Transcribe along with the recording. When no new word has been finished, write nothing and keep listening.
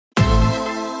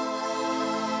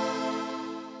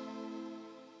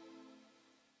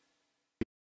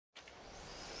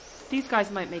These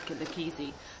guys might make it look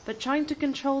easy, but trying to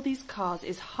control these cars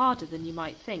is harder than you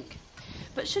might think.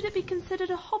 But should it be considered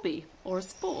a hobby or a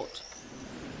sport?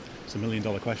 It's a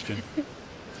million-dollar question.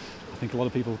 I think a lot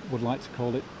of people would like to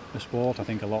call it a sport. I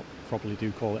think a lot probably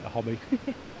do call it a hobby.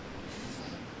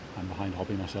 I'm behind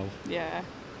hobby myself. Yeah.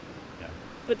 Yeah.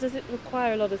 But does it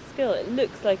require a lot of skill? It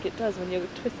looks like it does when you're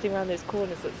twisting around those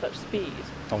corners at such speed.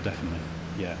 Oh, definitely.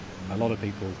 Yeah. A lot of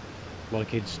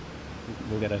kids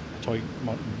will get a toy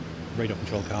radar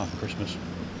control car for Christmas,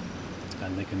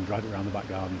 and they can drive it around the back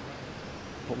garden,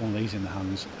 put one of these in their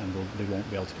hands, and they won't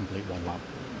be able to complete one lap.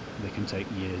 They can take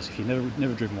years. If you've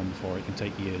never driven one before, it can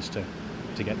take years to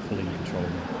get fully in control.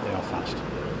 They are fast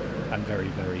and very,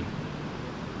 very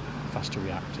fast to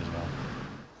react as well.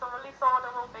 So release order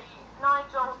will be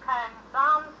Nigel, Ken,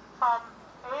 Dan, Tom,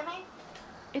 Amy.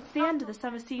 It's the end of the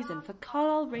summer season for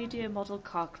Carlisle Radio Model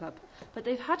Car Club, but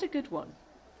they've had a good one.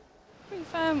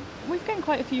 We've gained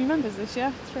quite a few members this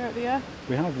year, throughout the year.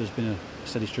 We have. There's been a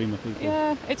steady stream of people.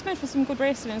 Yeah, it's made for some good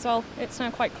racing as well. It's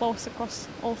now quite close across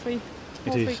all three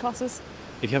classes.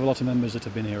 If you have a lot of members that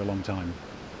have been here a long time,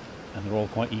 and they're all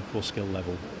quite equal skill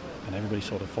level, and everybody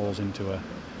sort of falls into a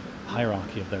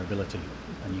hierarchy of their ability,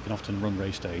 and you can often run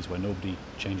race days where nobody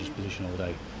changes position all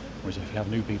day. Whereas if you have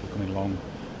new people coming along,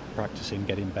 practicing,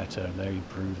 getting better, and they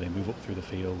improve, they move up through the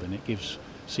field, and it gives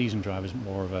seasoned drivers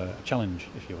more of a challenge,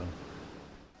 if you will.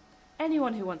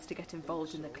 Anyone who wants to get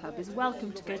involved in the club is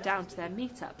welcome to go down to their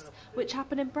meetups, which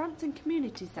happen in Brampton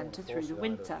Community Centre through the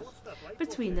winter.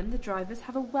 Between them, the drivers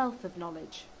have a wealth of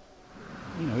knowledge.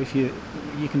 You know, if you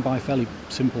can buy fairly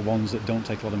simple ones that don't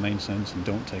take a lot of maintenance and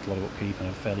don't take a lot of upkeep and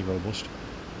are fairly robust.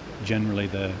 Generally,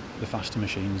 the faster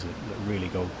machines that really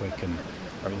go quick and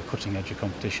are at the cutting edge of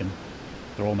competition,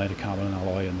 they're all made of carbon and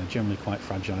alloy, and they're generally quite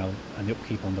fragile, and the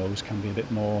upkeep on those can be a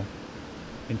bit more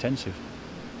intensive.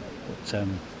 But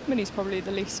Mini's probably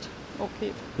the least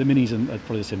upkeep. the minis are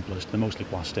probably the simplest. They're mostly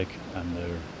plastic, and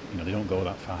they don't go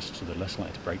that fast, so they're less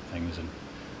likely to break things, and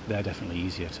they're definitely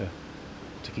easier to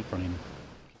keep running.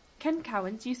 Ken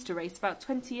Cowans used to race about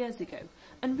 20 years ago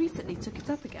and recently took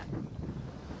it up again.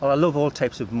 Well, I love all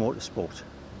types of motorsport,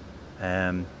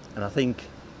 and I think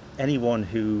anyone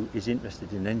who is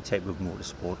interested in any type of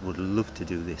motorsport would love to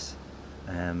do this.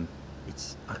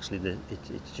 It's actually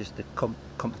it's just the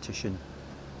competition,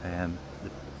 the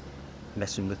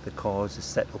messing with the cars, the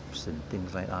setups and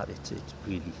things like that.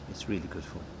 It's really good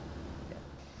fun. Yeah.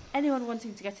 Anyone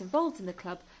wanting to get involved in the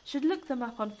club should look them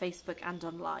up on Facebook and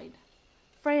online.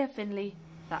 Freya Finley,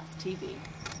 That's TV.